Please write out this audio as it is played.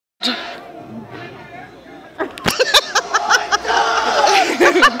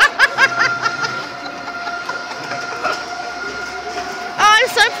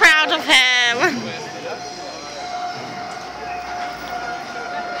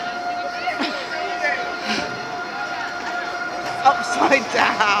upside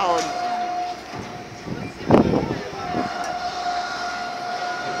down.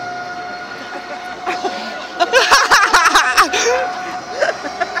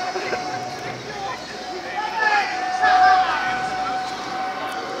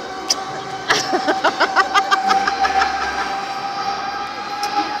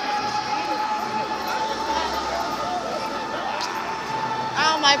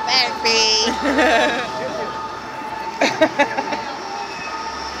 Oh, my baby.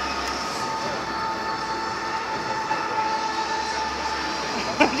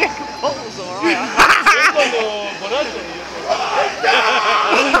 Paul's alright.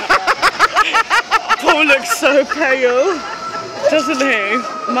 Paul looks so pale, doesn't he?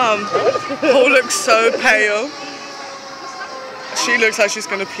 Mum, Paul looks so pale. She looks like she's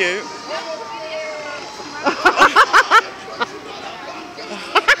gonna puke.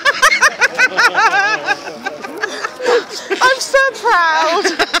 I'm so proud.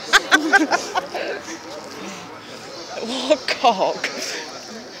 What a cock.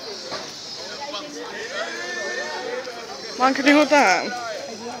 Man, can you hold that?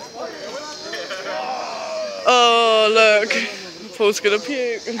 Oh, look. Paul's gonna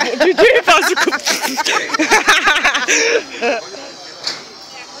puke. What do you do if I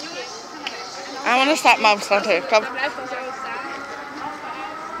I want to start Mum stand here. Come.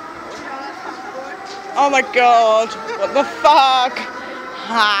 Oh my god. What the fuck?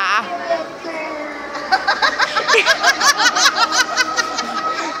 Ha.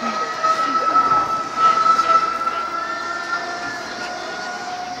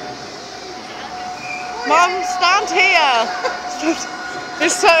 Mum, stand here.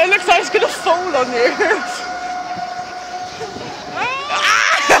 It looks like it's gonna fall on you.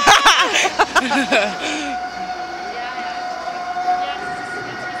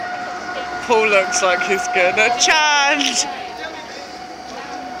 Paul looks like he's gonna chant.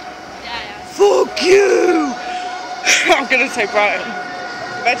 Fuck you! I'm gonna say Brian.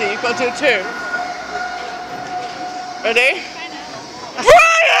 Ready? You've got to do it too. Ready?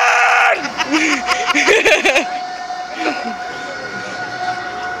 Brian!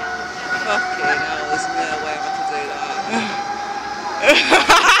 Fucking hell, there's no way I'm to do that.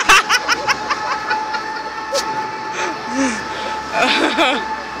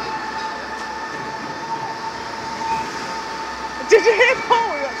 Did you hear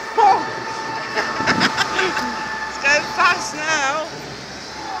Paul? Paul! It's going fast now.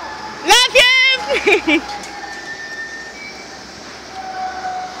 Love you!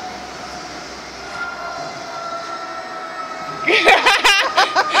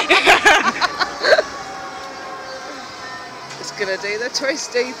 It's gonna do the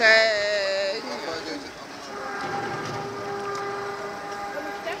twisty thing.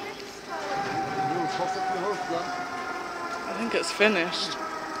 I think it's finished.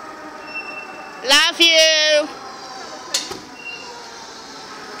 Love you!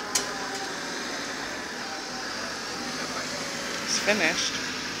 It's finished.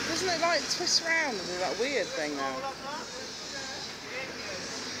 Doesn't it like twist around and do that weird thing now?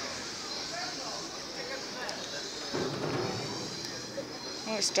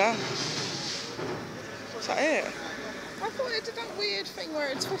 Oh, it's done. Is that it? I thought it did that weird thing where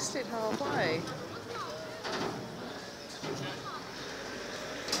it twisted halfway.